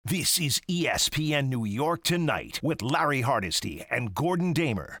This is ESPN New York Tonight with Larry Hardesty and Gordon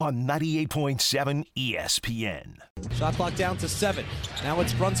Damer on 98.7 ESPN. Shot clock down to 7. Now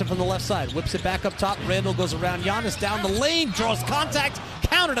it's Brunson from the left side. Whips it back up top. Randall goes around Giannis down the lane. Draws contact.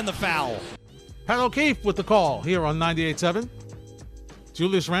 Countered on the foul. Pat O'Keefe with the call here on 98.7.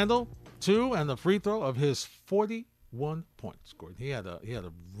 Julius Randle, 2 and the free throw of his 41 points. Gordon, he had a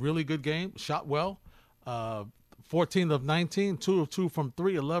really good game. Shot well. 14 of 19, 2 of 2 from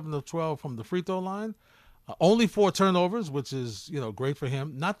 3, 11 of 12 from the free throw line. Only 4 turnovers, which is, great for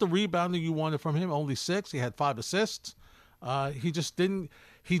him. Not the rebounding you wanted from him, only 6. He had 5 assists. He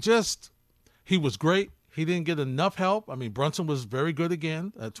was great. He didn't get enough help. I mean, Brunson was very good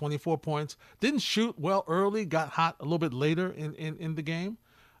again at 24 points. Didn't shoot well early, got hot a little bit later in the game.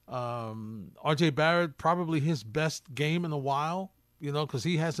 R.J. Barrett, probably his best game in a while. Because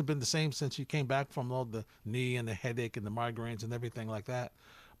he hasn't been the same since he came back from all the knee and the headache and the migraines and everything like that.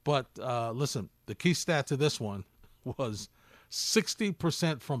 But listen, the key stat to this one was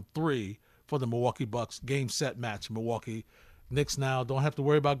 60% from 3 for the Milwaukee Bucks game set match. Milwaukee Knicks now don't have to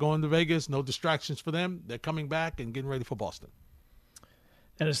worry about going to Vegas. No distractions for them. They're coming back and getting ready for Boston.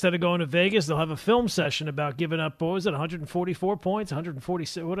 And instead of going to Vegas, they'll have a film session about giving up, 144 points,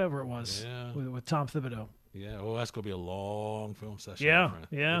 146, whatever it was, with Tom Thibodeau. Yeah, well, that's going to be a long film session. Yeah.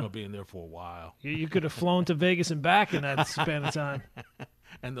 They're going to be in there for a while. You could have flown to Vegas and back in that span of time.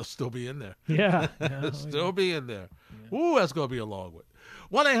 And they'll still be in there. Yeah. They'll still be in there. Yeah. Ooh, that's going to be a long one.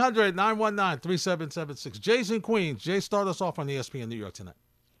 1-800-919-3776. Jay's in Queens. Jay, start us off on ESPN New York Tonight.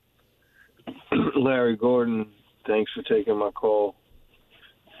 Larry, Gordon, thanks for taking my call.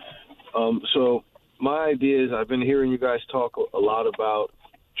 So my idea is I've been hearing you guys talk a lot about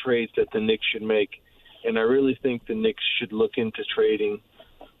trades that the Knicks should make. And I really think the Knicks should look into trading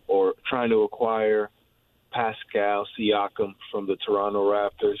or trying to acquire Pascal Siakam from the Toronto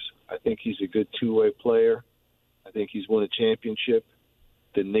Raptors. I think he's a good two-way player. I think he's won a championship.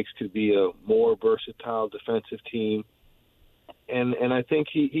 The Knicks could be a more versatile defensive team. And I think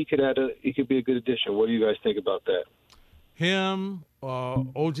he could be a good addition. What do you guys think about that? Him, OG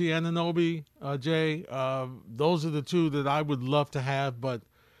Anunoby, Jay, those are the two that I would love to have, but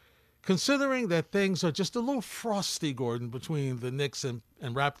considering that things are just a little frosty, Gordon, between the Knicks and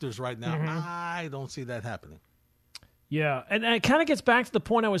Raptors right now, I don't see that happening. Yeah, and it kind of gets back to the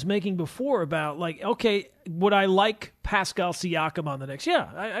point I was making before about, would I like Pascal Siakam on the Knicks? Yeah,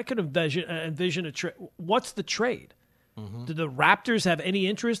 I could envision a trade. What's the trade? Mm-hmm. Do the Raptors have any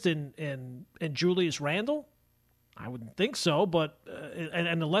interest in Julius Randle? I wouldn't think so, but and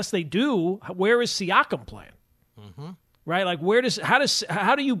unless they do, where is Siakam playing? Mm-hmm. Right,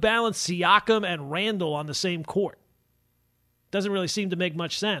 how do you balance Siakam and Randall on the same court? Doesn't really seem to make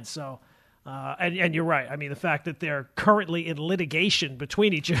much sense. So, and you're right. I mean, the fact that they're currently in litigation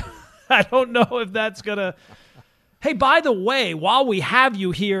between each other, I don't know if that's gonna. Hey, by the way, while we have you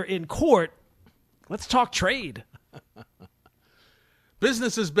here in court, let's talk trade.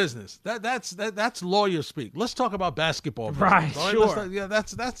 Business is business. That's lawyer speak. Let's talk about basketball. Right, sure.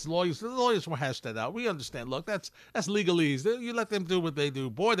 That's lawyers. The lawyers will hash that out. We understand. Look, that's legalese. You let them do what they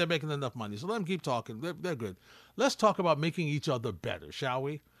do. Boy, they're making enough money, so let them keep talking. They're good. Let's talk about making each other better, shall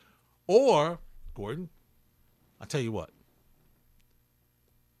we? Or, Gordon, I'll tell you what.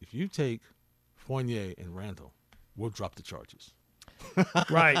 If you take Fournier and Randall, we'll drop the charges.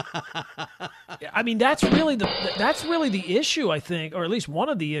 Right. I mean, that's really the issue, I think, or at least one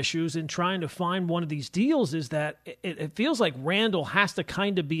of the issues in trying to find one of these deals is that it feels like Randall has to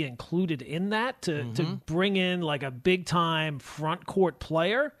kind of be included in that to bring in like a big time front court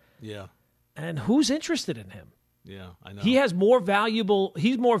player. Yeah. And who's interested in him? Yeah, I know. He's more valuable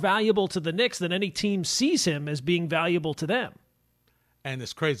to the Knicks than any team sees him as being valuable to them. And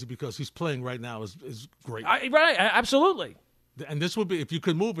it's crazy because he's playing right now is great. Right, absolutely. And this would be, if you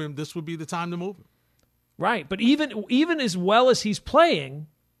could move him, this would be the time to move him. Right, but even as well as he's playing,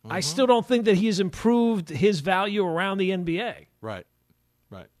 I still don't think that he has improved his value around the NBA. Right.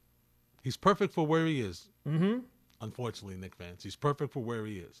 He's perfect for where he is. Mm-hmm. Unfortunately, Knicks fans, he's perfect for where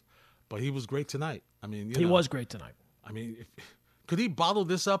he is. But he was great tonight. I mean, he was great tonight. I mean, could he bottle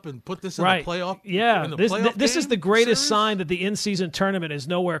this up and put this in the playoff? Yeah, this is the greatest sign that the in-season tournament is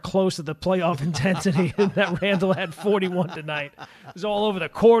nowhere close to the playoff intensity that Randall had 41 tonight. He's all over the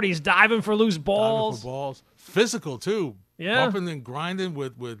court. He's diving for loose balls. Physical, too. Yeah. Bumping and grinding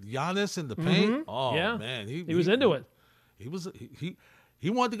with Giannis in the paint. Mm-hmm. Oh, yeah. Man. He was into it. He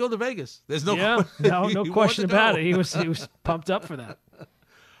wanted to go to Vegas. There's no no question about it. He was pumped up for that.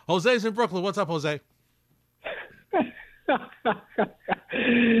 Jose's in Brooklyn. What's up, Jose?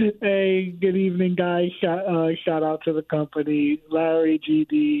 Hey, good evening, guys. Shout out to the company, Larry,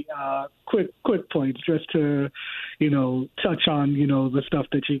 GD. Quick points, just to, touch on, the stuff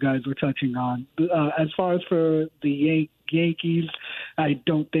that you guys were touching on. As far as for the Yankees, I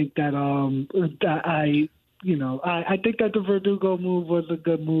don't think that I think that the Verdugo move was a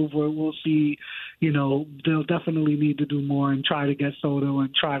good move. Where we'll see, they'll definitely need to do more and try to get Soto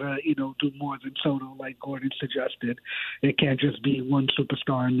and try to, do more than Soto, like Gordon suggested. It can't just be one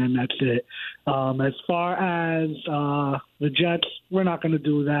superstar and then that's it. As far as the Jets, we're not going to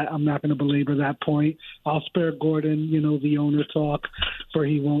do that. I'm not going to belabor that point. I'll spare Gordon, the owner talk, for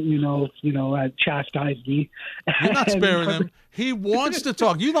he won't, chastise me. You're not sparing him. He wants to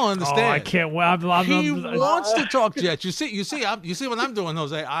talk. You don't understand. Oh, I can't. Well, he wants to talk Jets. You see what I'm doing,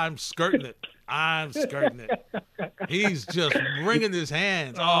 Jose? I'm skirting it. He's just wringing his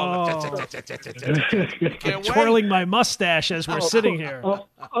hands. Twirling my mustache as we're sitting here.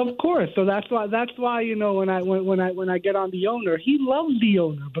 Of course. So that's why when I get on the owner, he loves the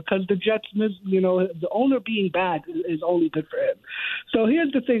owner because the Jets, the owner being bad is only good for him. So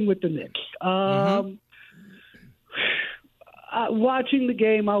here's the thing with the Knicks. Watching the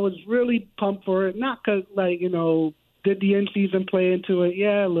game, I was really pumped for it. Not because, did the in-season play into it?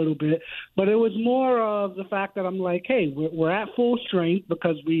 Yeah, a little bit. But it was more of the fact that I'm like, hey, we're at full strength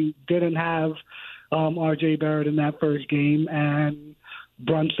because we didn't have R.J. Barrett in that first game, and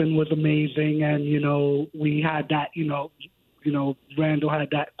Brunson was amazing, and, we had that, Randall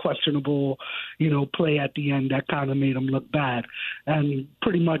had that questionable, play at the end that kind of made him look bad and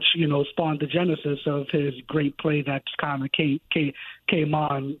pretty much, spawned the genesis of his great play that's kind of came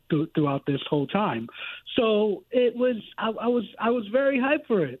on throughout this whole time. So it was, I was very hyped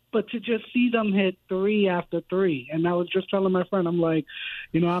for it, but to just see them hit 3 after 3. And I was just telling my friend, I'm like,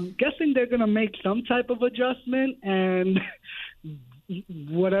 I'm guessing they're going to make some type of adjustment, and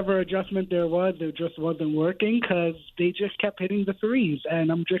whatever adjustment there was, it just wasn't working because they just kept hitting the threes. And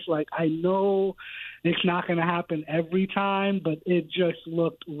I'm just like, I know it's not going to happen every time, but it just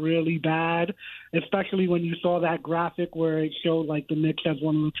looked really bad, especially when you saw that graphic where it showed like the Knicks as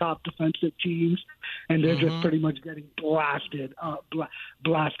one of the top defensive teams, and they're just pretty much getting blasted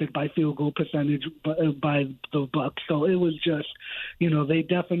by field goal percentage by the Bucks. So it was just, they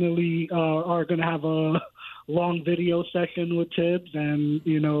definitely are going to have a long video session with Tibbs, and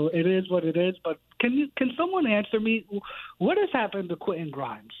it is what it is. But can someone answer me, what has happened to Quentin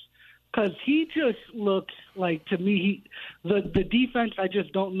Grimes? Because he just looks like, to me, the defense, I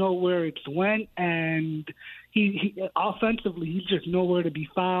just don't know where it's went, and he offensively, he's just nowhere to be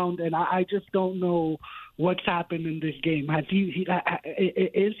found, and I just don't know what's happened in this game.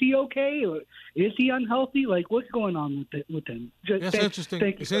 Is he okay, or is he unhealthy? Like, what's going on with him? It's interesting.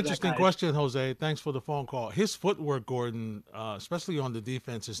 It's an interesting question, Jose. Thanks for the phone call. His footwork, Gordon, especially on the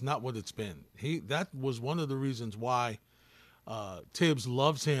defense, is not what it's been. That was one of the reasons why Tibbs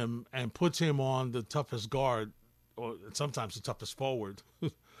loves him and puts him on the toughest guard, or sometimes the toughest forward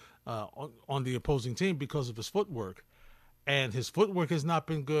on the opposing team, because of his footwork. And his footwork has not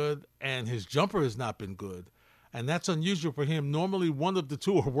been good, and his jumper has not been good. And that's unusual for him. Normally one of the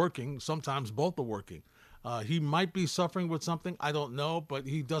two are working. Sometimes both are working. He might be suffering with something. I don't know, but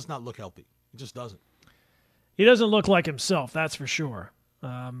he does not look healthy. He just doesn't. He doesn't look like himself, that's for sure.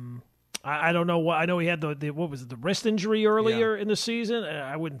 I don't know what. I know he had the wrist injury earlier in the season.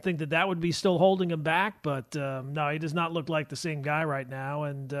 I wouldn't think that would be still holding him back, but no, he does not look like the same guy right now.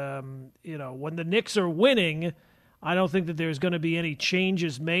 And when the Knicks are winning, I don't think that there's going to be any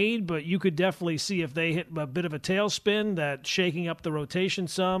changes made, but you could definitely see if they hit a bit of a tailspin, that shaking up the rotation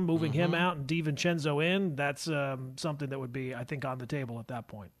some, moving him out and DiVincenzo in. That's something that would be, I think, on the table at that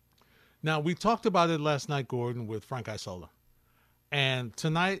point. Now, we talked about it last night, Gordon, with Frank Isola. And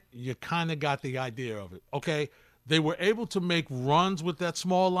tonight, you kind of got the idea of it. Okay, they were able to make runs with that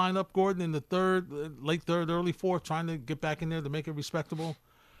small lineup, Gordon, in the late third, early fourth, trying to get back in there to make it respectable.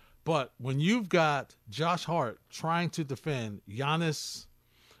 But when you've got Josh Hart trying to defend Giannis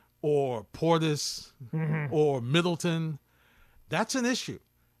or Portis or Middleton, that's an issue.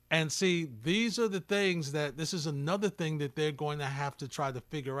 And see, these are the things this is another thing that they're going to have to try to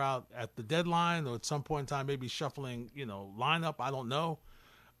figure out at the deadline, or at some point in time, maybe shuffling, lineup. I don't know.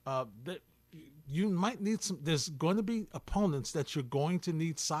 You might need there's going to be opponents that you're going to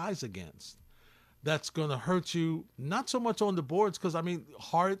need size against. That's going to hurt you, not so much on the boards, because,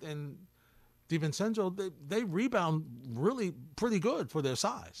 Hart and DiVincenzo, they rebound really pretty good for their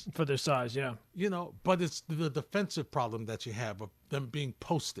size. For their size, yeah. But it's the defensive problem that you have of them being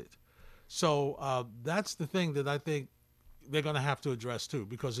posted. So that's the thing that I think they're going to have to address too,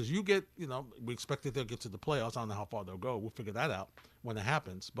 because as you get, we expect that they'll get to the playoffs. I don't know how far they'll go. We'll figure that out when it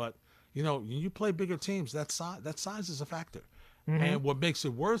happens. But when you play bigger teams, that size is a factor. Mm-hmm. And what makes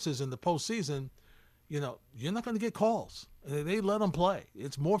it worse is in the postseason, you're not going to get calls. They let them play.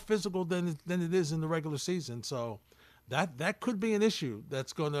 It's more physical than it is in the regular season. So that could be an issue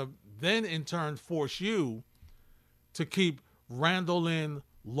that's going to then in turn force you to keep Randall in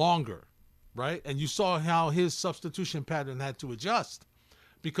longer, right? And you saw how his substitution pattern had to adjust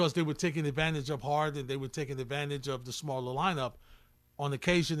because they were taking advantage of Hard and they were taking advantage of the smaller lineup on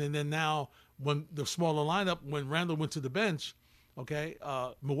occasion. And then now when the smaller lineup, when Randall went to the bench,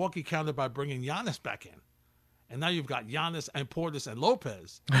 Milwaukee countered by bringing Giannis back in. And now you've got Giannis and Portis and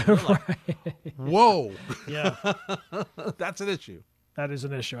Lopez. Like, whoa. Yeah. That's an issue. That is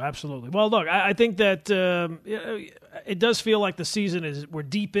an issue, absolutely. Well, look, I think that it does feel like the season we're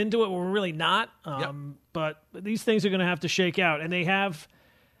deep into it. We're really not, but these things are going to have to shake out, and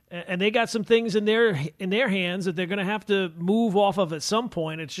they got some things in their hands that they're going to have to move off of at some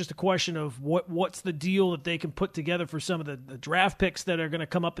point. It's just a question of what's the deal that they can put together for some of the draft picks that are going to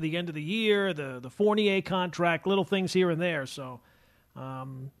come up at the end of the year, the Fournier contract, little things here and there. So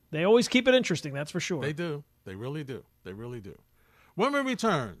they always keep it interesting, that's for sure. They do. They really do. They really do. When we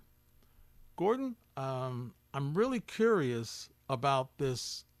return, Gordon, I'm really curious about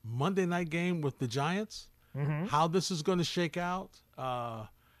this Monday night game with the Giants, how this is going to shake out,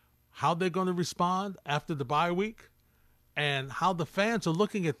 how they're going to respond after the bye week, and how the fans are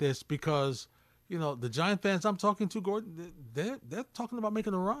looking at this because, the Giant fans I'm talking to, Gordon, they're talking about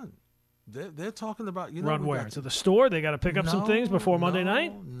making a run. They're talking about, run where? To the store? They got to pick up some things before Monday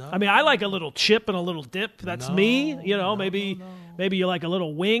night? No. I mean, I like a little chip and a little dip. That's me. Maybe you like a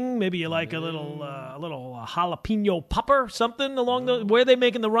little wing. Maybe you like a little jalapeno popper, something along the. Where are they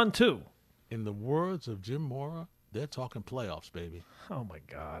making the run to? In the words of Jim Mora, they're talking playoffs, baby. Oh my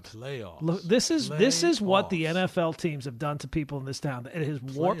God, playoffs. Look, this is what the NFL teams have done to people in this town. It has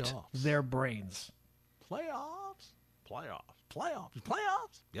warped their brains. Playoffs.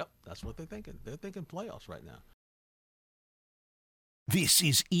 Yep, that's what they're thinking. They're thinking playoffs right now. This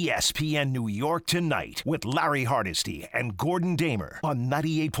is ESPN New York Tonight with Larry Hardesty and Gordon Damer on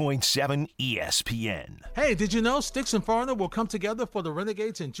 98.7 ESPN. Hey, did you know Styx and Foreigner will come together for the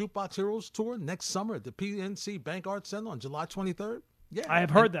Renegades and Jukebox Heroes tour next summer at the PNC Bank Arts Center on July 23rd? Yeah, I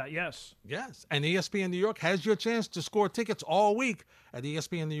have heard that, yes. Yes, and ESPN New York has your chance to score tickets all week at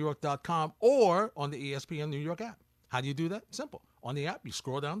ESPNNewYork.com or on the ESPN New York app. How do you do that? Simple. On the app, you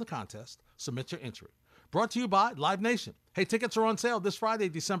scroll down the contest, submit your entry. Brought to you by Live Nation. Hey, tickets are on sale this Friday,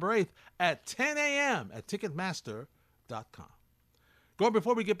 December 8th at 10 a.m. at Ticketmaster.com. Gordon,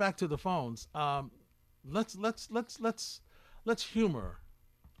 before we get back to the phones, let's humor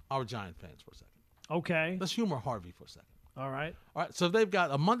our Giant fans for a second. Okay. Let's humor Harvey for a second. All right. So they've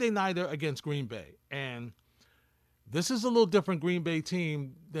got a Monday nighter against Green Bay, and this is a little different Green Bay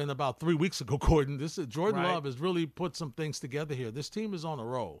team than about 3 weeks ago, Gordon. Jordan Love has really put some things together here. This team is on a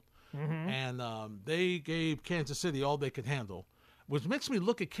roll. And they gave Kansas City all they could handle, which makes me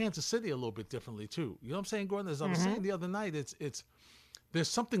look at Kansas City a little bit differently too. You know what I'm saying, Gordon? As I was saying the other night, it's there's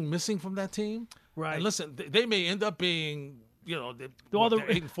something missing from that team. Right. And listen, they may end up being, they're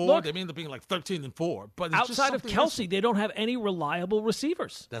 8-4. They may end up being like 13-4. But it's outside of Kelsey, they don't have any reliable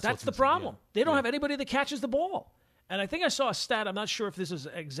receivers. That's the problem. They don't have anybody that catches the ball. And I think I saw a stat. I'm not sure if this is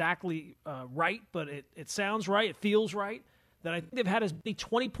exactly right, but it sounds right. It feels right. That I think they've had as many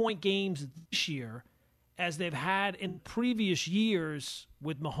 20-point games this year as they've had in previous years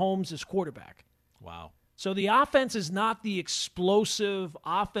with Mahomes as quarterback. Wow. So the offense is not the explosive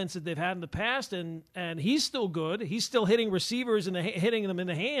offense that they've had in the past, and he's still good. He's still hitting receivers and hitting them in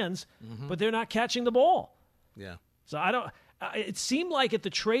the hands, but they're not catching the ball. Yeah. So I don't. It seemed like at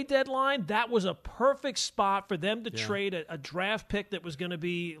the trade deadline, that was a perfect spot for them to trade a draft pick that was going to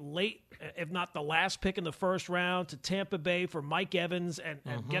be late, if not the last pick in the first round, to Tampa Bay for Mike Evans and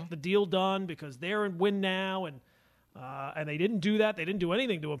get the deal done because they're in win now. And they didn't do that. They didn't do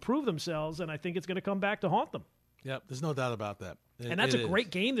anything to improve themselves, and I think it's going to come back to haunt them. Yep, there's no doubt about that. And that's a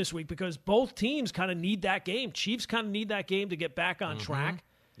great game this week because both teams kind of need that game. Chiefs kind of need that game to get back on track.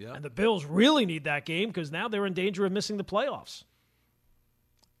 Yep. And the Bills really need that game because now they're in danger of missing the playoffs.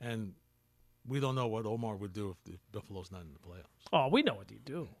 And we don't know what Omar would do if the Buffalo's not in the playoffs. Oh, we know what he'd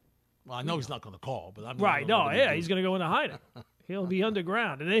do. Well, I know he's not going to call, but he's going to go into hiding. He'll be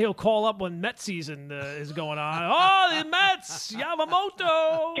underground, and then he'll call up when Mets season is going on. Oh, the Mets,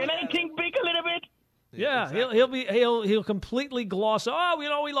 Yamamoto. Can I think big a little bit? Yeah, exactly. he'll completely gloss. Oh,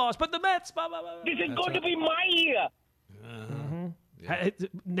 we lost, but the Mets. Blah, blah, blah. This is going to be my year. Yeah.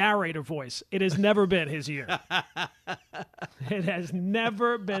 Narrator voice. It has never been his year. It has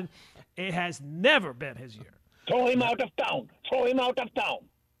never been. It has never been his year. Throw him out of town. Throw him out of town.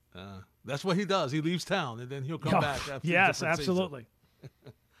 That's what he does. He leaves town, and then he'll come back. After Yes, a different absolutely.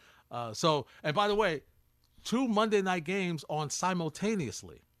 season. And by the way, 2 Monday night games on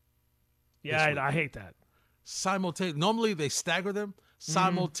simultaneously. Yeah, I hate that. Normally they stagger them.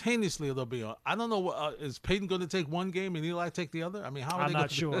 Simultaneously they'll be on. I don't know. Is Peyton going to take one game and Eli take the other? I mean, I'm not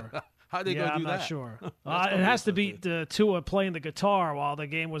sure. How are they going to do that? I'm not sure. It has to be Tua playing the guitar while the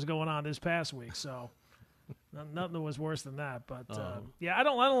game was going on this past week. So nothing was worse than that. But I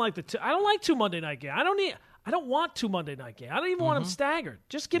don't like I don't like 2 Monday night games. I don't want 2 Monday night games. I don't even want them staggered.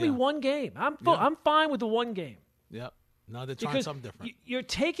 Just give me one game. I'm fine with the one game. Yep. Now they're trying something different. You're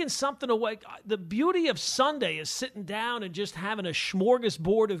taking something away. The beauty of Sunday is sitting down and just having a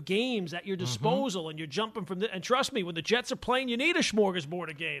smorgasbord of games at your disposal, and you're jumping from and trust me, when the Jets are playing, you need a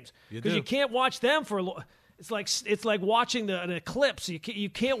smorgasbord of games because you can't watch them for. It's like watching an eclipse. You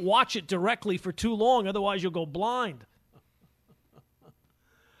can't watch it directly for too long, otherwise you'll go blind.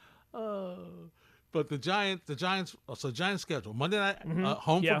 But the Giants. So Giants schedule Monday night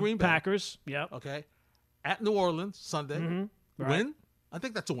home for Green Bay. Packers. Yeah. Okay. At New Orleans Sunday. Right. Win. I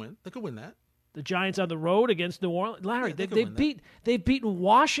think that's a win. They could win that. The Giants on the road against New Orleans. Larry, they've beaten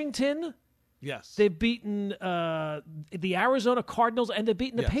Washington. Yes. They've beaten the Arizona Cardinals, and they've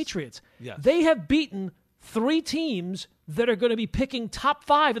beaten the Patriots. Yes. They have beaten 3 teams that are going to be picking top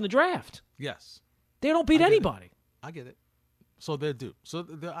 5 in the draft. Yes. They don't beat anybody. I get it. So they're due. So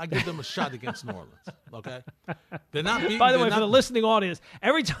I give them a shot against New Orleans. Okay? They're not beating. By the way, for the listening audience,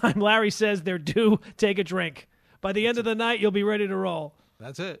 every time Larry says they're due, take a drink. By the end of the night, you'll be ready to roll.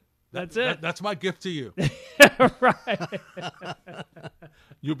 That's it. That's it. That's my gift to you. Right.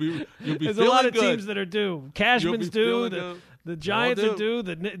 You'll be There's feeling a lot of good. teams that are due. Cashman's due. The Giants are due.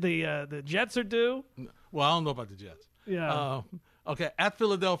 The Jets are due. Well, I don't know about the Jets. Yeah. Okay. At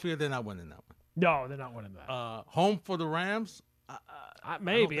Philadelphia, they're not winning that one. No, they're not winning that. Home for the Rams.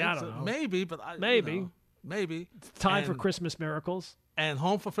 Maybe. I don't know. Maybe, but maybe. Maybe. It's time for Christmas miracles. And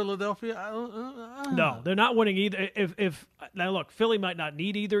home for Philadelphia? No, they're not winning either. If now look, Philly might not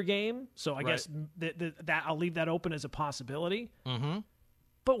need either game, so I guess that I'll leave that open as a possibility. Mm-hmm.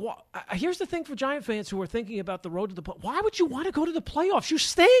 But here's the thing for Giant fans who are thinking about the road to the playoffs. Why would you want to go to the playoffs? You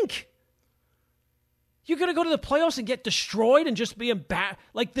stink. You're going to go to the playoffs and get destroyed and just be embarrassed.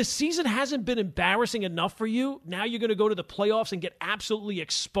 Like, the season hasn't been embarrassing enough for you. Now you're going to go to the playoffs and get absolutely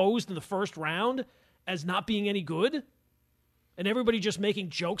exposed in the first round as not being any good? And everybody just making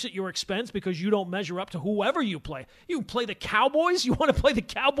jokes at your expense because you don't measure up to whoever you play. You play the Cowboys? You want to play the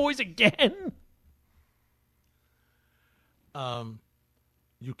Cowboys again?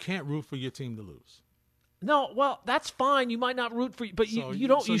 You can't root for your team to lose. No, well, that's fine. You might not root for, but you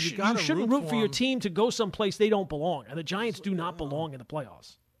shouldn't root for your team to go someplace they don't belong. And the Giants do not belong in the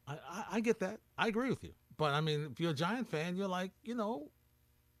playoffs. I get that. I agree with you. But I mean, if you're a Giant fan, you're like, No.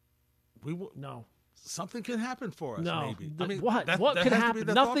 Something can happen for us. No. Maybe. I mean, what could happen?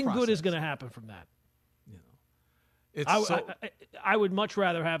 Nothing good is going to happen from that. I would much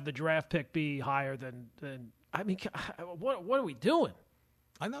rather have the draft pick be higher than. I mean, what are we doing?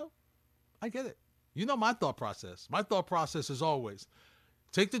 I know. I get it. You know my thought process. My thought process is always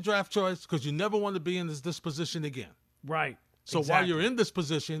take the draft choice because you never want to be in this position again. Right. So while you're in this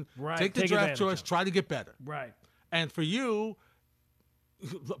position, take the draft choice, try to get better. Right. And for you,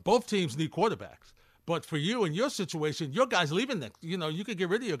 both teams need quarterbacks. But for you in your situation, your guy's leaving next. You could get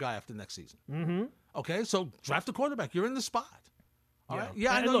rid of your guy after next season. Mm-hmm. Okay, so draft a quarterback. You're in the spot. All right.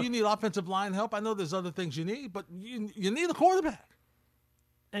 Yeah, I know you need offensive line help. I know there's other things you need, but you need a quarterback.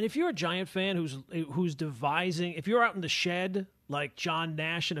 And if you're a Giant fan who's devising, if you're out in the shed like John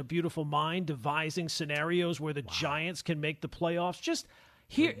Nash in A Beautiful Mind, devising scenarios where the Giants can make the playoffs, just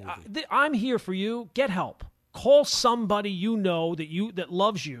here, I'm here for you. Get help. Call somebody that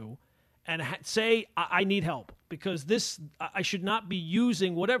loves you, and say I need help because I should not be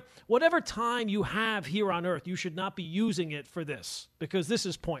using whatever time you have here on Earth. You should not be using it for this because this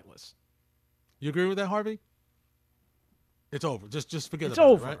is pointless. You agree with that, Harvey? It's over. Just forget it's about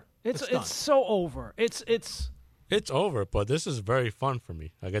over. it, right? It's so over. It's over, but this is very fun for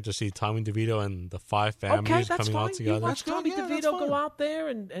me. I get to see Tommy DeVito and the 5 families coming all together. You watch Tommy DeVito go out there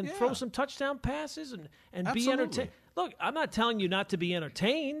and throw some touchdown passes and be entertained. Look, I'm not telling you not to be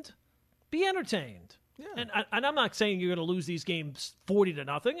entertained. Be entertained. Yeah. And I'm not saying you're going to lose these games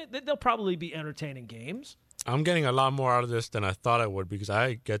 40-0. They'll probably be entertaining games. I'm getting a lot more out of this than I thought I would because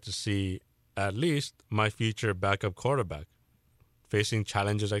I get to see at least my future backup quarterback facing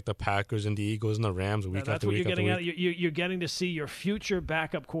challenges like the Packers and the Eagles and the Rams week after week after week. You're getting to see your future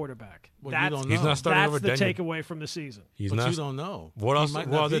backup quarterback. Well, you don't know. He's not starting over That's the Daniel. takeaway from the season. But you don't know. What else? What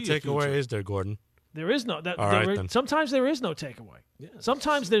other takeaway is there, Gordon? There is no. Then. Sometimes there is no takeaway. Yeah.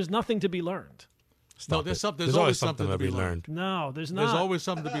 Sometimes there's nothing to be learned. There's always something to be learned. No, there's not. There's always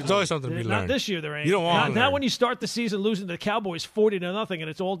something to be learned. There's always something to be learned. Not this year there ain't. You don't want not when you start the season losing to the Cowboys 40-0 and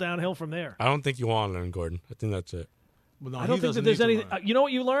it's all downhill from there. I don't think you want to learn, Gordon. I think that's it. Well, no, I don't think that there's anything. You know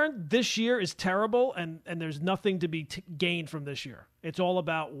what you learned? This year is terrible, and there's nothing to be gained from this year. It's all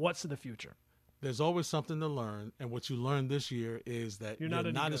about what's in the future. There's always something to learn, and what you learned this year is that you're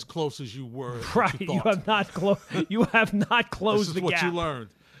not as close as you were. Right, you have not closed. You have not closed the gap. This is what you learned.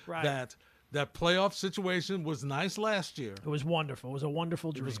 Right. That playoff situation was nice last year. It was wonderful. It was a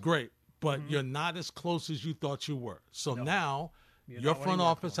wonderful dream. It was great, but you're not as close as you thought you were. So now your front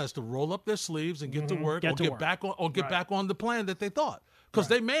office has to roll up their sleeves and get to work, get back on the plan that they thought. Because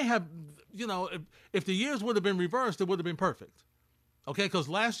they may have, if the years would have been reversed, it would have been perfect. Okay, because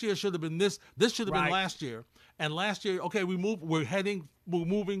last year should have been this. This should have been last year, and last year, okay, we're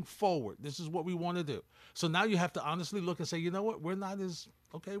moving forward. This is what we want to do. So now you have to honestly look and say, you know what, we're not as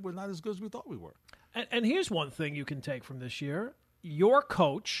good as we thought we were. And here's one thing you can take from this year: your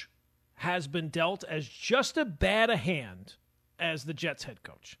coach has been dealt as just as bad a hand as the Jets head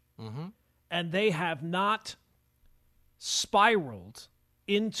coach, and they have not spiraled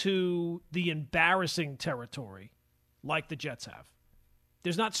into the embarrassing territory like the Jets have.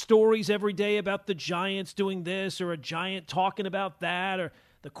 There's not stories every day about the Giants doing this or a Giant talking about that or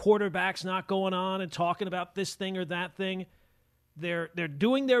the quarterback's not going on and talking about this thing or that thing. They're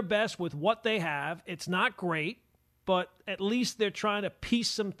doing their best with what they have. It's not great, but at least they're trying to piece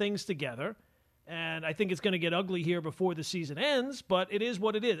some things together. And I think it's going to get ugly here before the season ends, but it is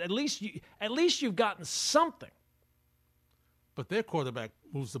what it is. At least you've gotten something. But their quarterback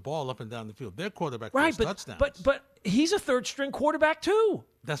moves the ball up and down the field. Their quarterback throws touchdowns. But he's a third-string quarterback too.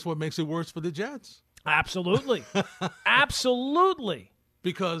 That's what makes it worse for the Jets. Absolutely. Absolutely.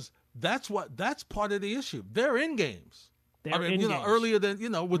 Because that's part of the issue. They're in games. Games. Earlier than,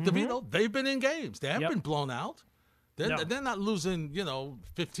 with DeVito, they've been in games. They haven't been blown out. They're not losing,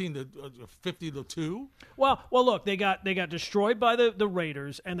 50-2. Well, look, they got destroyed by the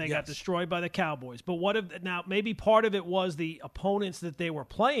Raiders and they got destroyed by the Cowboys. But now maybe part of it was the opponents that they were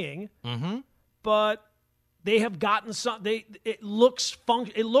playing, but they have gotten some. It looks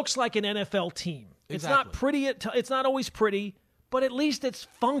like an NFL team. Exactly. It's not pretty. It's not always pretty, but at least it's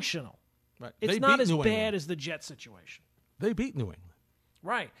functional. Right. It's not as bad as the Jets situation. They beat New England.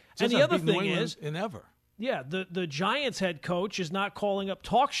 Right. And the other thing is, in ever. Yeah, the Giants head coach is not calling up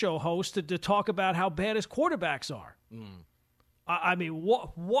talk show hosts to talk about how bad his quarterbacks are. I mean, what?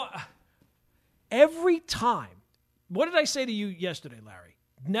 Every time, what did I say to you yesterday, Larry?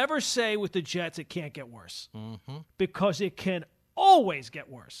 Never say with the Jets it can't get worse. Because it can always get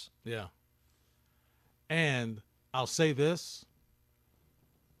worse. Yeah. And I'll say this,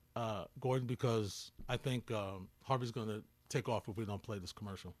 Gordon, because I think Harvey's going to take off if we don't play this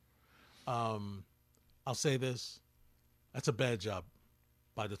commercial. I'll say this. That's a bad job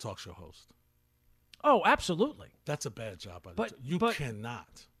by the talk show host. Oh, absolutely. That's a bad job by the You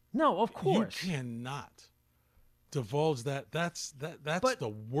cannot. No, of course. You cannot divulge that. That's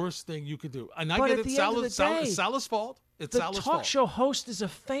the worst thing you could do. And I get it. It's Salah's fault. It's Salah's fault. The talk show host is a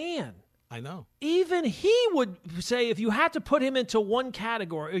fan. I know. Even he would say if you had to put him into one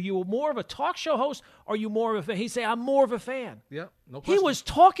category, are you more of a talk show host or are you more of a fan? He'd say, I'm more of a fan. Yeah, no question. He was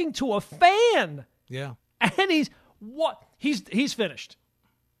talking to a fan. Yeah. And he's finished.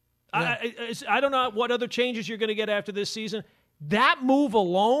 Yeah. I don't know what other changes you're going to get after this season. That move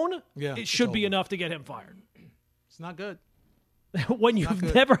alone, it should be enough to get him fired. It's not good. When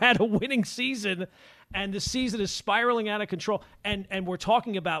you've never had a winning season and the season is spiraling out of control, and we're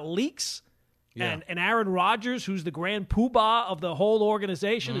talking about leaks, and Aaron Rodgers, who's the grand poobah of the whole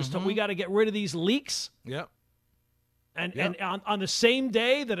organization, is we got to get rid of these leaks. Yep. And on the same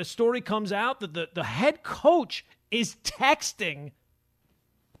day that a story comes out that the head coach is texting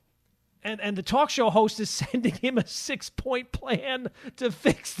and the talk show host is sending him a 6-point plan to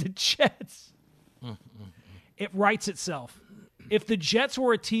fix the Jets. It writes itself. If the Jets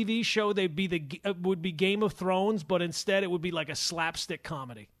were a TV show, would be Game of Thrones, but instead it would be like a slapstick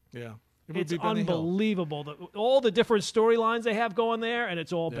comedy. Yeah. It's unbelievable. All the different storylines they have going there, and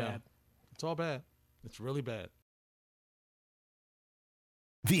it's all bad. It's all bad. It's really bad.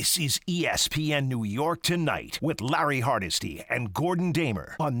 This is ESPN New York Tonight with Larry Hardesty and Gordon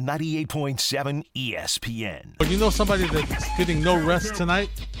Damer on 98.7 ESPN. But you know somebody that's getting no rest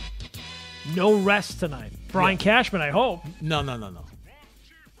tonight? No rest tonight. Brian Cashman, I hope. No.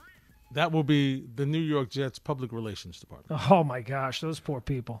 That will be the New York Jets Public Relations Department. Oh, my gosh, those poor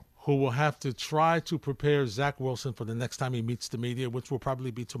people. Who will have to try to prepare Zach Wilson for the next time he meets the media, which will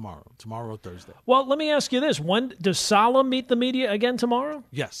probably be tomorrow or Thursday. Well, let me ask you this. When does Saleh meet the media again tomorrow?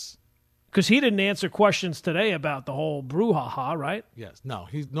 Yes. Because he didn't answer questions today about the whole brouhaha, right? Yes. No,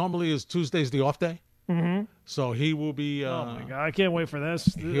 he normally is Tuesday's the off day. Mm-hmm. So he will be. Oh my God! I can't wait for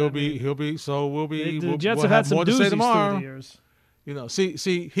this. He'll be. So we'll be. The Jets we'll have had some more to say doozies tomorrow. through the years. You know, see,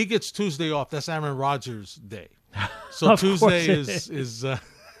 he gets Tuesday off. That's Aaron Rodgers' day. So Tuesday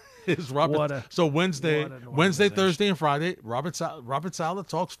is Robert. So Wednesday, Thursday, and Friday, Robert Saleh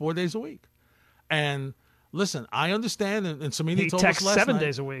talks 4 days a week. And listen, I understand, and Samini told us last night. 7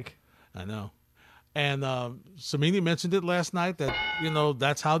 days a week. I know. And Samini mentioned it last night that,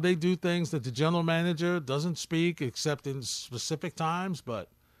 that's how they do things, that the general manager doesn't speak except in specific times. But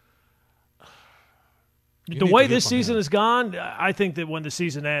the way this season has gone, I think that when the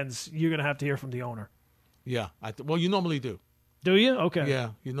season ends, you're going to have to hear from the owner. Yeah. Well, you normally do. Do you? Okay. Yeah,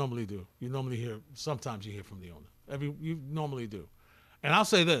 you normally do. You normally hear. Sometimes you hear from the owner. You normally do. And I'll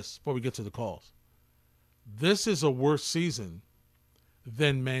say this before we get to the calls. This is a worse season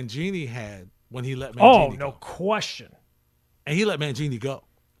than Mangini had when he let Mangini go. Oh, no question. And he let Mangini go.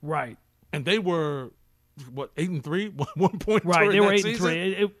 Right. And they were, 8-3? 1 point. Right, they were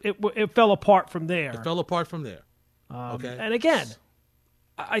 8-3. It fell apart from there. It fell apart from there. Okay. And again,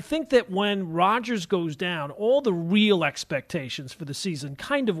 I think that when Rodgers goes down, all the real expectations for the season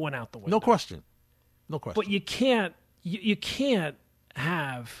kind of went out the window. No question. But you can't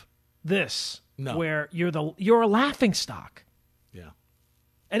have this where you're a laughing stock. Yeah.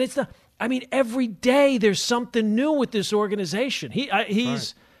 And it's every day there's something new with this organization.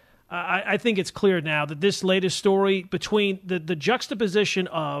 I think it's clear now that this latest story between the juxtaposition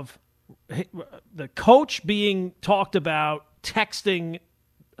of the coach being talked about texting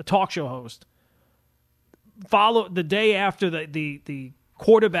a talk show host, follow the day after the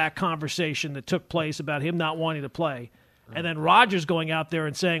quarterback conversation that took place about him not wanting to play, and then Rodgers going out there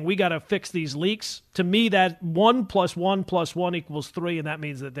and saying, we got to fix these leaks. To me, that 1 + 1 + 1 = 3, and that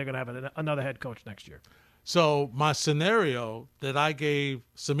means that they're going to have another head coach next year. So my scenario that I gave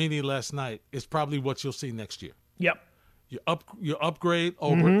Samini last night is probably what you'll see next year. Yep. You upgrade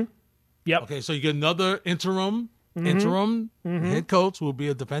over. Mm-hmm. Yep. Okay, so you get another interim head coach who will be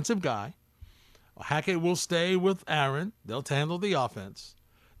a defensive guy. Hackett will stay with Aaron. They'll handle the offense.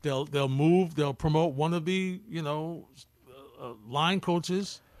 They'll promote one of the line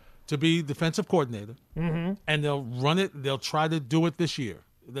coaches to be defensive coordinator, and they'll run it. They'll try to do it this year,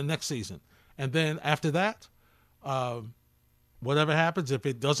 the next season, and then after that, whatever happens, if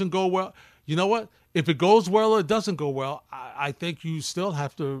it doesn't go well, you know what? If it goes well or it doesn't go well, I think you still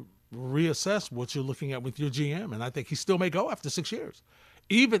have to reassess what you're looking at with your GM, and I think he still may go after 6 years,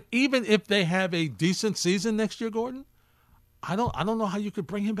 even if they have a decent season next year. Gordon, I don't know how you could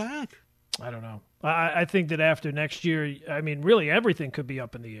bring him back. I don't know. I think that after next year, really everything could be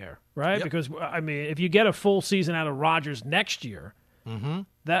up in the air, right? Yep. Because if you get a full season out of Rodgers next year,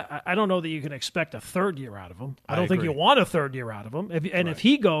 that I don't know that you can expect a third year out of him. I don't think you want a third year out of him. If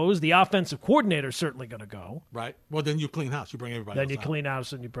he goes, the offensive coordinator is certainly going to go. Right. Well, then you clean house. You bring everybody. Then you clean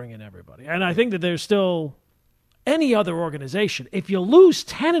house and you bring in everybody. And I think that there's still any other organization. If you lose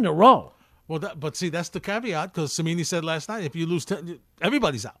 10 in a row. Well, that's the caveat, because Samini said last night, if you lose 10,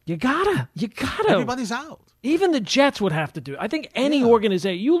 everybody's out. You gotta. Everybody's out. Even the Jets would have to do it. I think any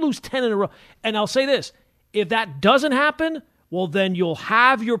organization, you lose 10 in a row. And I'll say this, if that doesn't happen, well, then you'll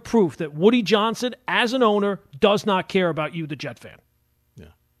have your proof that Woody Johnson, as an owner, does not care about you, the Jet fan. Yeah.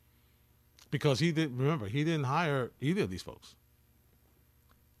 Because he didn't hire either of these folks.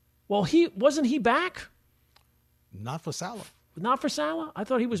 Well, wasn't he back? Not for Saleh. Not for Saleh? I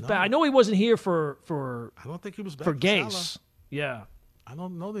thought he was back. I know he wasn't here for I don't think he was back for Gase. Saleh. Yeah. I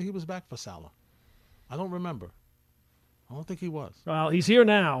don't know that he was back for Saleh. I don't remember. I don't think he was. Well, he's here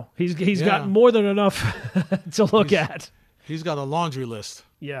now. He's got more than enough to look at. He's got a laundry list.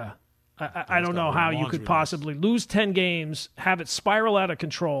 Yeah. I don't know how you could possibly lose 10 games, have it spiral out of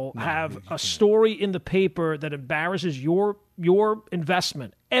control, have a story in the paper that embarrasses your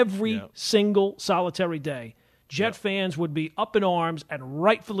investment every single solitary day. Jet fans would be up in arms, and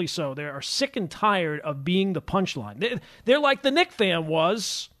rightfully so. They are sick and tired of being the punchline. They're like the Knick fan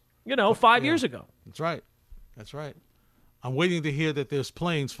was, 5 years ago. That's right. I'm waiting to hear that there's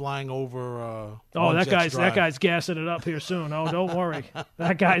planes flying over. That guy's gassing it up here soon. Oh, don't worry,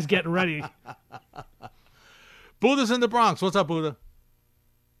 that guy's getting ready. Buddha's in the Bronx. What's up, Buddha?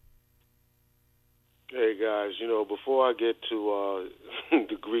 Hey guys. Before I get to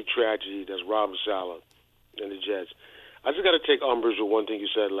the Greek tragedy that's Robert Saleh and the Jets, I just got to take umbrage with one thing you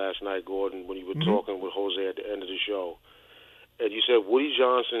said last night, Gordon, when you were talking with Jose at the end of the show. And you said Woody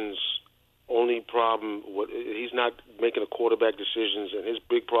Johnson's only problem, he's not making a quarterback decisions, and his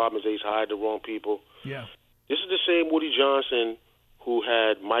big problem is that he's hired the wrong people. Yeah. This is the same Woody Johnson who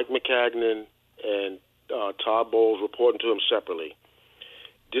had Mike McCagnon and Todd Bowles reporting to him separately.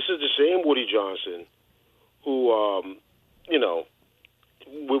 This is the same Woody Johnson who,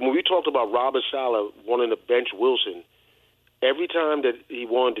 when we talked about Robert Saleh wanting to bench Wilson, every time that he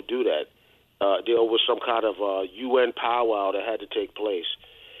wanted to do that, there was some kind of UN powwow that had to take place.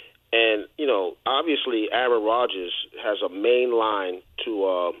 And, obviously Aaron Rodgers has a main line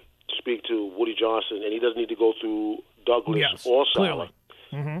to speak to Woody Johnson, and he doesn't need to go through Douglas or Saleh.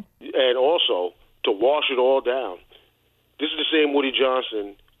 And also to wash it all down. This is the same Woody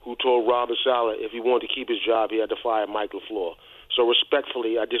Johnson who told Robert Saleh if he wanted to keep his job, he had to fire Mike LaFleur. So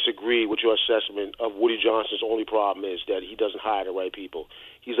respectfully, I disagree with your assessment of Woody Johnson's only problem is that he doesn't hire the right people.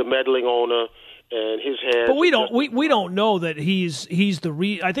 He's a meddling owner, and his hands. But we don't know that he's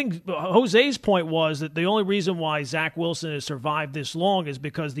the I think Jose's point was that the only reason why Zach Wilson has survived this long is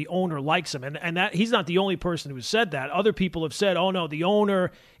because the owner likes him, and that he's not the only person who said that. Other people have said, "Oh no, the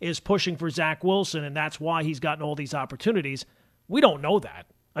owner is pushing for Zach Wilson, and that's why he's gotten all these opportunities." We don't know that.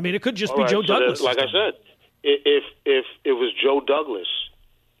 I mean, it could just be Joe Douglas. Like I said, if it was Joe Douglas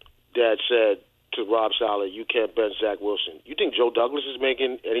that said to Rob Saleh, you can't bench Zach Wilson, you think Joe Douglas is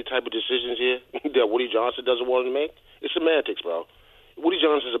making any type of decisions here that Woody Johnson doesn't want to make? It's semantics, bro. Woody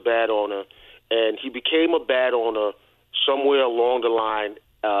Johnson's a bad owner, and he became a bad owner somewhere along the line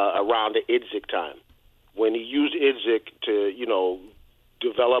around the Idzik time when he used Idzik to,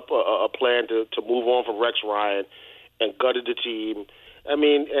 develop a plan to move on from Rex Ryan and gutted the team. I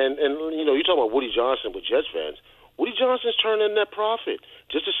mean, and you talk about Woody Johnson with Jets fans. Woody Johnson's turning in net profit,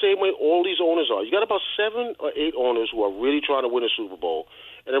 just the same way all these owners are. You got about 7 or 8 owners who are really trying to win a Super Bowl,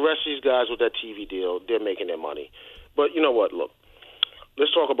 and the rest of these guys with that TV deal, they're making their money. But you know what? Look,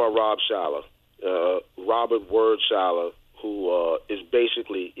 let's talk about Rob Saleh, Robert Word Saleh, who is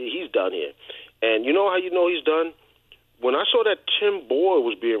basically, he's done here. And you know how you know he's done? When I saw that Tim Boyle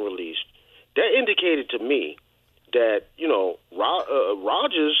was being released, that indicated to me that,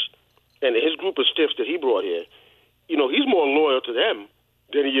 Rodgers and his group of stiffs that he brought here, he's more loyal to them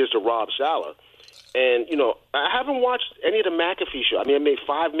than he is to Rob Saleh. And, I haven't watched any of the McAfee show. I mean, I made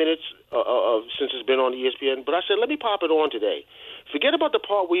 5 minutes since it's been on ESPN, but I said, let me pop it on today. Forget about the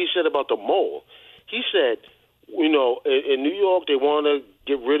part where he said about the mole. He said, in New York, they want to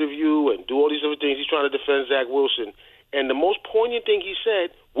get rid of you and do all these other things. He's trying to defend Zach Wilson. And the most poignant thing he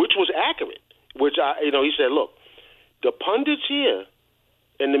said, which was accurate, he said, look, the pundits here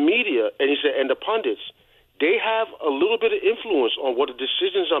and the media, and he said, and the pundits, they have a little bit of influence on what the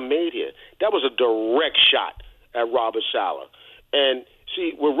decisions are made here. That was a direct shot at Robert Saleh. And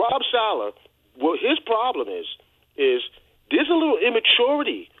see, with Rob Saleh, what his problem is there's a little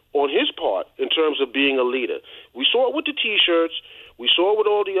immaturity on his part in terms of being a leader. We saw it with the T-shirts. We saw it with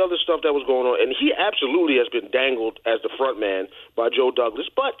all the other stuff that was going on. And he absolutely has been dangled as the front man by Joe Douglas,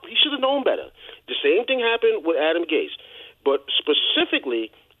 but he should have known better. The same thing happened with Adam Gase. But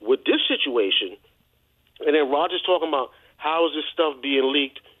specifically with this situation, and then Rodgers talking about how is this stuff being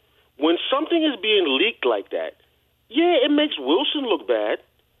leaked. When something is being leaked like that, yeah, it makes Wilson look bad,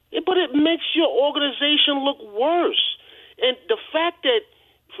 but it makes your organization look worse. And the fact that,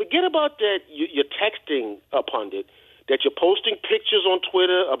 forget about that you're texting a pundit, that you're posting pictures on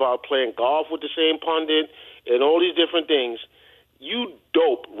Twitter about playing golf with the same pundit and all these different things, you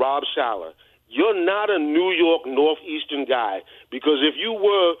dope Rob Saleh. You're not a New York Northeastern guy, because if you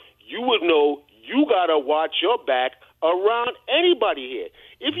were, you would know you got to watch your back around anybody here.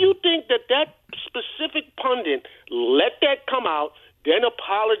 If you think that specific pundit let that come out, then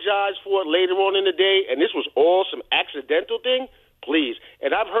apologize for it later on in the day, and this was all some accidental thing, please.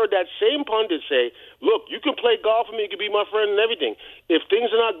 And I've heard that same pundit say, look, you can play golf with me, you can be my friend and everything. If things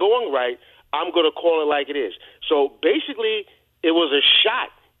are not going right, I'm going to call it like it is. So basically, it was a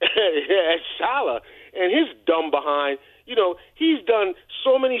shot at Saleh and his dumb behind. He's done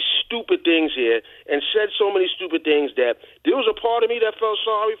so many stupid things here and said so many stupid things that there was a part of me that felt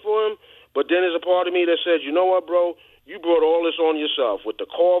sorry for him, but then there's a part of me that said, you know what, bro, you brought all this on yourself with the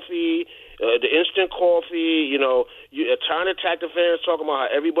coffee, the instant coffee, you're trying to attack the fans, talking about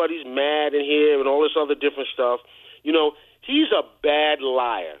how everybody's mad in here and all this other different stuff. He's a bad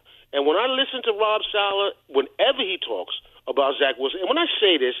liar. And when I listen to Rob Saleh, whenever he talks about Zach Wilson, and when I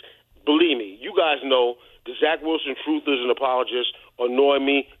say this, believe me, you guys know the Zach Wilson truthers and apologists annoy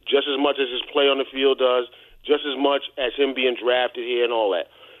me just as much as his play on the field does, just as much as him being drafted here and all that.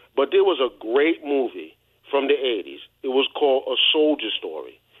 But there was a great movie from the 80s. It was called A Soldier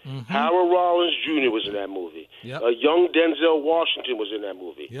Story. Mm-hmm. Harold Rollins Jr. was in that movie. Yep. A young Denzel Washington was in that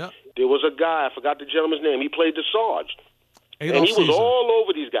movie. Yep. There was a guy, I forgot the gentleman's name, he played the Sarge. Adolf and he was Caesar. all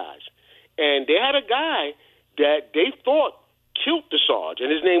over these guys. And they had a guy that they thought killed the Sarge,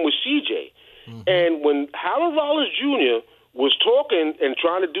 and his name was CJ. Mm-hmm. And when Harold Rollins Jr. was talking and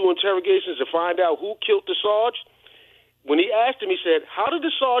trying to do interrogations to find out who killed the Sarge, when he asked him, he said, how did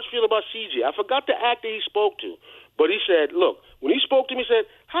the Sarge feel about CJ? I forgot the actor he spoke to. But he said, look, when he spoke to me, he said,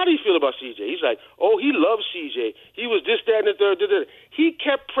 how do you feel about CJ? He's like, oh, he loves CJ. He was this, that, and the third. He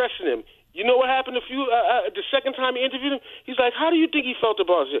kept pressing him. You know what happened the second time he interviewed him? He's like, how do you think he felt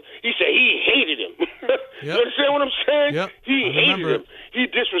about it? He said he hated him. Yep. You understand what I'm saying? Yep. He hated him. He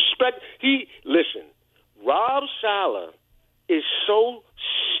listen, Rob Saleh is so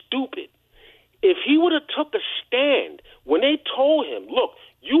stupid. If he would have took a stand when they told him, look,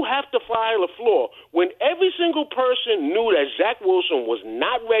 you have to fire LaFleur, when every single person knew that Zach Wilson was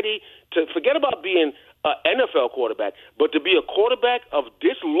not ready to forget about being an NFL quarterback, but to be a quarterback of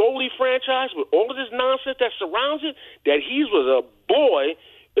this lowly franchise with all of this nonsense that surrounds it, that he was a boy,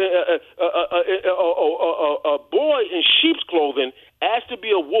 a boy in sheep's clothing asked to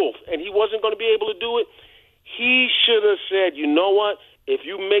be a wolf, and he wasn't going to be able to do it, he should have said, you know what, if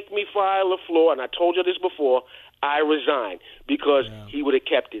you make me fire LaFleur, and I told you this before, I resign, because he would have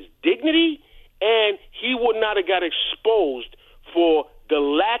kept his dignity and he would not have got exposed for the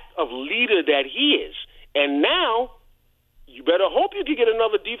lack of leader that he is. And now, you better hope you can get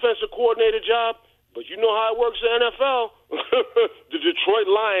another defensive coordinator job, but you know how it works in the NFL. The Detroit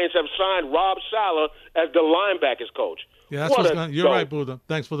Lions have signed Rob Saleh as the linebackers coach. Yeah, that's what's going. You're right, Buddha.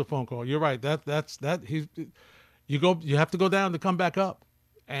 Thanks for the phone call. You're right. You have to go down to come back up.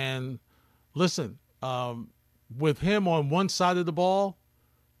 And listen, with him on one side of the ball,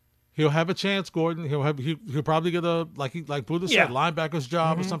 he'll have a chance, Gordon. He'll probably get like Buddha said, linebacker's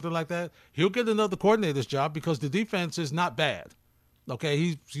job or something like that. He'll get another coordinator's job because the defense is not bad. Okay,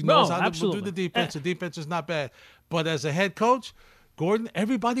 he knows how to do the defense. The defense is not bad. But as a head coach, Gordon,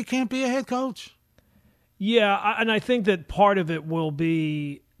 everybody can't be a head coach. Yeah, and I think that part of it will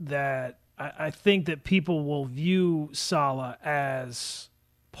be that I think that people will view Saleh as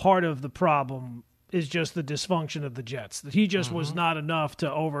part of the problem is just the dysfunction of the Jets, that he just was not enough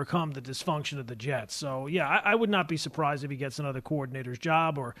to overcome the dysfunction of the Jets. So, yeah, I would not be surprised if he gets another coordinator's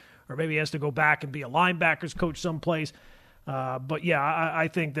job or maybe he has to go back and be a linebackers coach someplace. But, yeah, I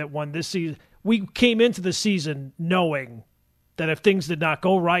think that when this season – we came into the season knowing that if things did not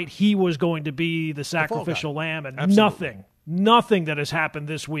go right, he was going to be the sacrificial lamb, and nothing that has happened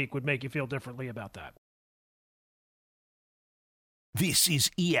this week would make you feel differently about that. This is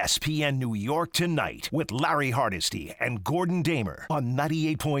ESPN New York Tonight with Larry Hardesty and Gordon Damer on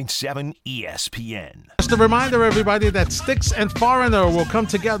 98.7 ESPN. Just a reminder, everybody, that Styx and Foreigner will come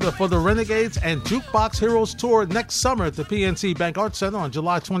together for the Renegades and Jukebox Heroes Tour next summer at the PNC Bank Arts Center on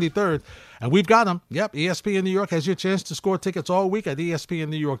July 23rd. And we've got them. Yep, ESPN New York has your chance to score tickets all week at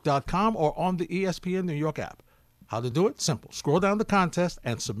ESPNNewYork.com or on the ESPN New York app. How to do it? Simple. Scroll down the contest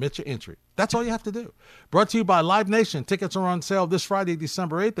and submit your entry. That's all you have to do. Brought to you by Live Nation. Tickets are on sale this Friday,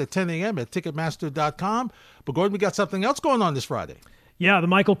 December 8th at 10 a.m. at Ticketmaster.com. But, Gordon, we got something else going on this Friday. Yeah, the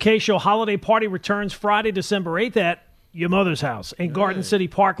Michael K. Show holiday party returns Friday, December 8th at your mother's house in Garden City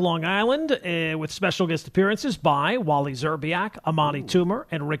Park, Long Island, with special guest appearances by Wally Zerbiak, Amani Toomer,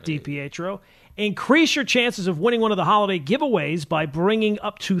 and Rick DiPietro. Increase your chances of winning one of the holiday giveaways by bringing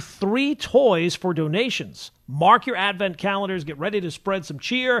up to 3 toys for donations. Mark your advent calendars. Get ready to spread some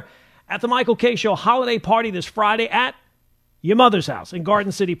cheer at the Michael K. Show holiday party this Friday at your mother's house in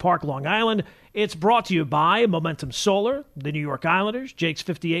Garden City Park, Long Island. It's brought to you by Momentum Solar, the New York Islanders, Jake's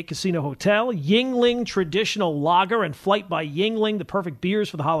 58 Casino Hotel, Yingling Traditional Lager, and Flight by Yingling, the perfect beers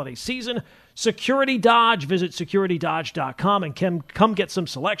for the holiday season. Security Dodge. Visit securitydodge.com and come get some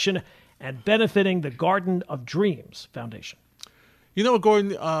selection, and benefiting the Garden of Dreams Foundation. You know what,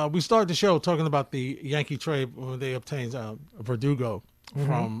 Gordon? We started the show talking about the Yankee trade when they obtained Verdugo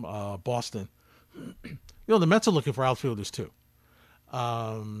from Boston. You know, the Mets are looking for outfielders too.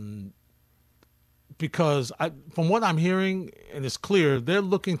 Because from what I'm hearing, and it's clear, they're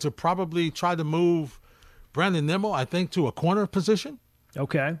looking to probably try to move Brandon Nimmo, I think, to a corner position.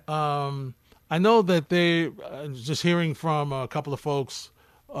 Okay. I know that they, just hearing from a couple of folks,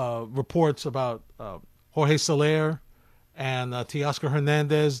 reports about Jorge Soler and Teoscar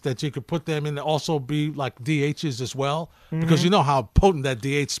Hernandez, that you could put them in to also be like DHs as well, because you know how potent that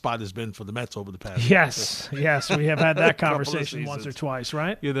DH spot has been for the Mets over the past. Yes, we have had that conversation once or twice,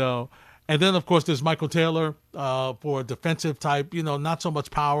 right? And then, of course, there's Michael Taylor for a defensive type, not so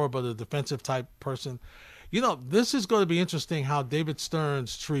much power, but a defensive type person. This is going to be interesting how David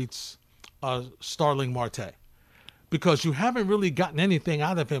Stearns treats Starling Marte, because you haven't really gotten anything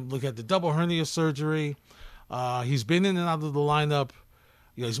out of him. Look at the double hernia surgery. He's been in and out of the lineup.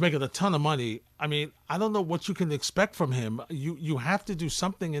 He's making a ton of money. I mean, I don't know what you can expect from him. You have to do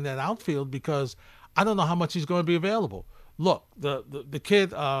something in that outfield, because I don't know how much he's going to be available. Look, the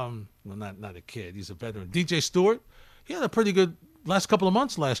kid, not a kid, he's a veteran. DJ Stewart, he had a pretty good last couple of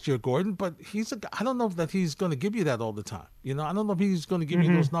months last year, Gordon, but I don't know that he's going to give you that all the time. I don't know if he's going to give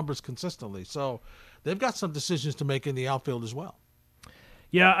you those numbers consistently. So they've got some decisions to make in the outfield as well.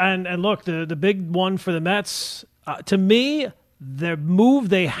 Yeah, and look, the big one for the Mets, to me, the move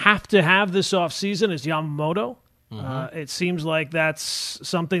they have to have this offseason is Yamamoto. It seems like that's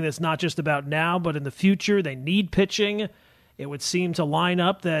something that's not just about now, but in the future. They need pitching. It would seem to line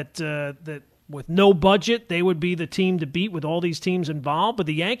up that with no budget, they would be the team to beat with all these teams involved. But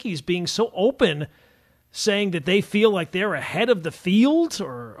the Yankees being so open, saying that they feel like they're ahead of the field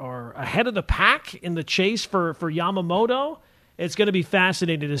or ahead of the pack in the chase for Yamamoto, it's going to be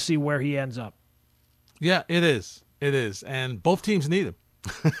fascinating to see where he ends up. Yeah, it is. It is. And both teams need him.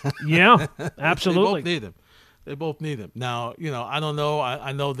 Yeah, absolutely. They both need him. Now, I don't know.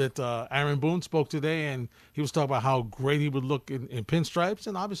 I know that Aaron Boone spoke today, and he was talking about how great he would look in pinstripes,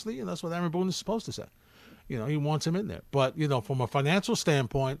 and obviously, that's what Aaron Boone is supposed to say. He wants him in there. But, from a financial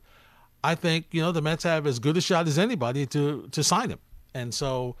standpoint, I think, the Mets have as good a shot as anybody to sign him. And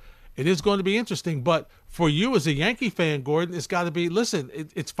so it is going to be interesting. But for you as a Yankee fan, Gordon, it's got to be, listen,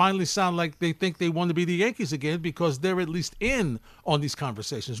 it's finally sound like they think they want to be the Yankees again, because they're at least in on these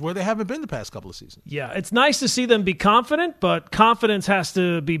conversations where they haven't been the past couple of seasons. Yeah, it's nice to see them be confident, but confidence has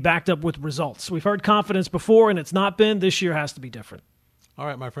to be backed up with results. We've heard confidence before, and it's not been. This year has to be different. All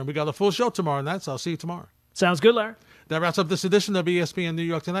right, my friend, we got a full show tomorrow night, so I'll see you tomorrow. Sounds good, Larry. That wraps up this edition of ESPN New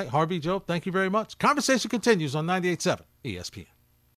York Tonight. Harvey, Joe, thank you very much. Conversation continues on 98.7 ESPN.